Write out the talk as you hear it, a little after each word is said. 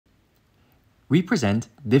we present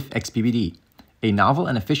DiffXPBD, a novel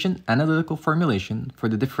and efficient analytical formulation for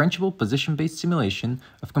the differentiable position-based simulation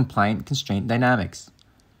of compliant constraint dynamics.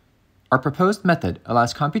 Our proposed method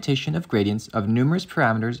allows computation of gradients of numerous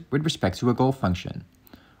parameters with respect to a goal function.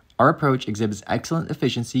 Our approach exhibits excellent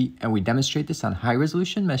efficiency, and we demonstrate this on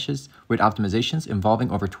high-resolution meshes with optimizations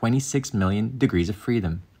involving over 26 million degrees of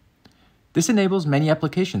freedom. This enables many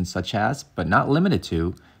applications such as, but not limited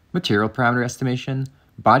to, material parameter estimation,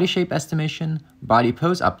 body shape estimation, body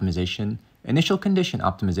pose optimization, initial condition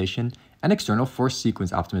optimization, and external force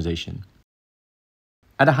sequence optimization.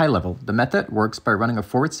 At a high level, the method works by running a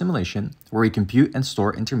forward simulation where we compute and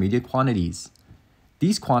store intermediate quantities.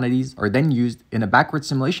 These quantities are then used in a backward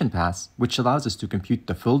simulation pass, which allows us to compute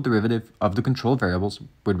the full derivative of the control variables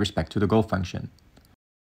with respect to the goal function.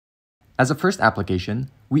 As a first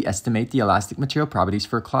application, we estimate the elastic material properties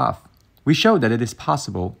for a cloth. We show that it is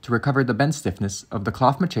possible to recover the bend stiffness of the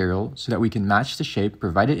cloth material so that we can match the shape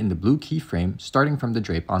provided in the blue keyframe starting from the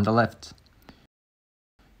drape on the left.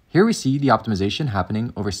 Here we see the optimization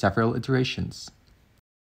happening over several iterations.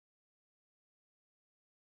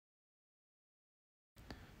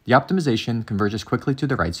 The optimization converges quickly to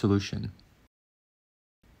the right solution.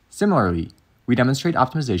 Similarly, we demonstrate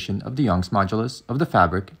optimization of the Young's modulus of the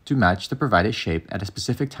fabric to match the provided shape at a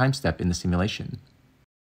specific time step in the simulation.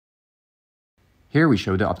 Here we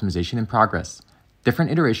show the optimization in progress.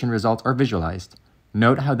 Different iteration results are visualized.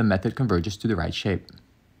 Note how the method converges to the right shape.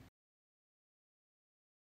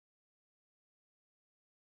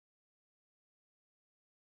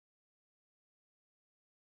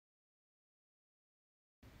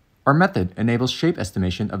 Our method enables shape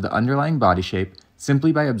estimation of the underlying body shape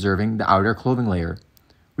simply by observing the outer clothing layer.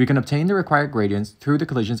 We can obtain the required gradients through the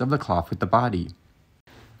collisions of the cloth with the body.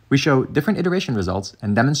 We show different iteration results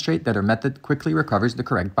and demonstrate that our method quickly recovers the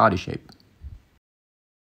correct body shape.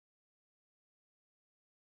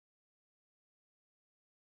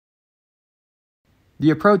 The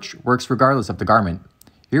approach works regardless of the garment.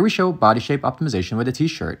 Here we show body shape optimization with a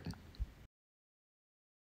t-shirt.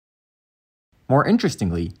 More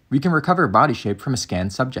interestingly, we can recover body shape from a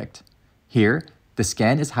scanned subject. Here, the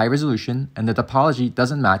scan is high resolution and the topology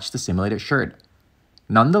doesn't match the simulated shirt.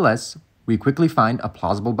 Nonetheless, we quickly find a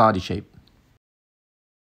plausible body shape.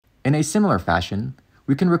 In a similar fashion,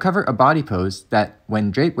 we can recover a body pose that,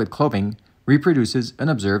 when draped with clothing, reproduces an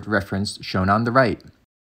observed reference shown on the right.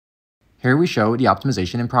 Here we show the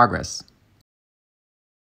optimization in progress.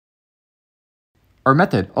 Our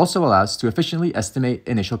method also allows to efficiently estimate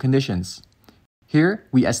initial conditions. Here,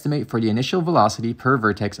 we estimate for the initial velocity per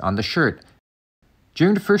vertex on the shirt.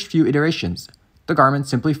 During the first few iterations, the garment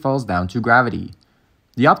simply falls down to gravity.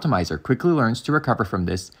 The optimizer quickly learns to recover from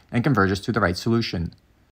this and converges to the right solution.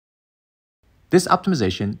 This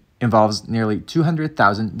optimization involves nearly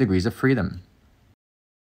 200,000 degrees of freedom.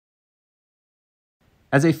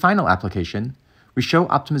 As a final application, we show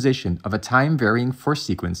optimization of a time-varying force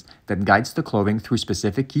sequence that guides the clothing through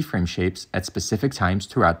specific keyframe shapes at specific times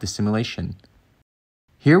throughout the simulation.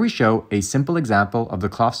 Here we show a simple example of the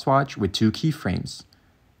cloth swatch with two keyframes.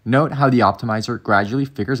 Note how the optimizer gradually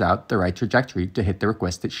figures out the right trajectory to hit the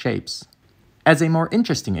requested shapes. As a more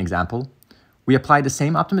interesting example, we apply the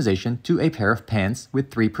same optimization to a pair of pants with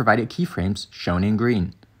 3 provided keyframes shown in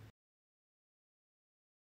green.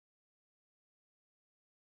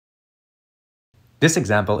 This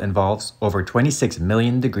example involves over 26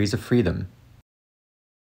 million degrees of freedom.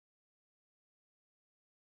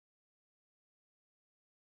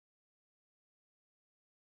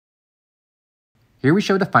 Here we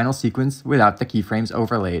show the final sequence without the keyframes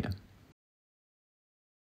overlaid.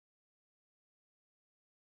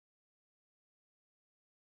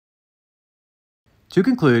 To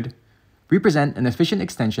conclude, we present an efficient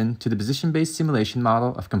extension to the position-based simulation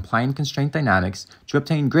model of compliant constraint dynamics to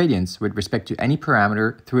obtain gradients with respect to any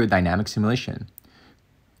parameter through a dynamic simulation.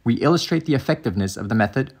 We illustrate the effectiveness of the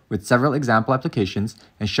method with several example applications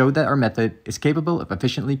and show that our method is capable of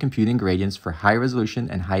efficiently computing gradients for high resolution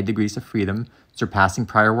and high degrees of freedom, surpassing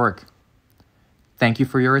prior work. Thank you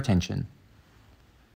for your attention.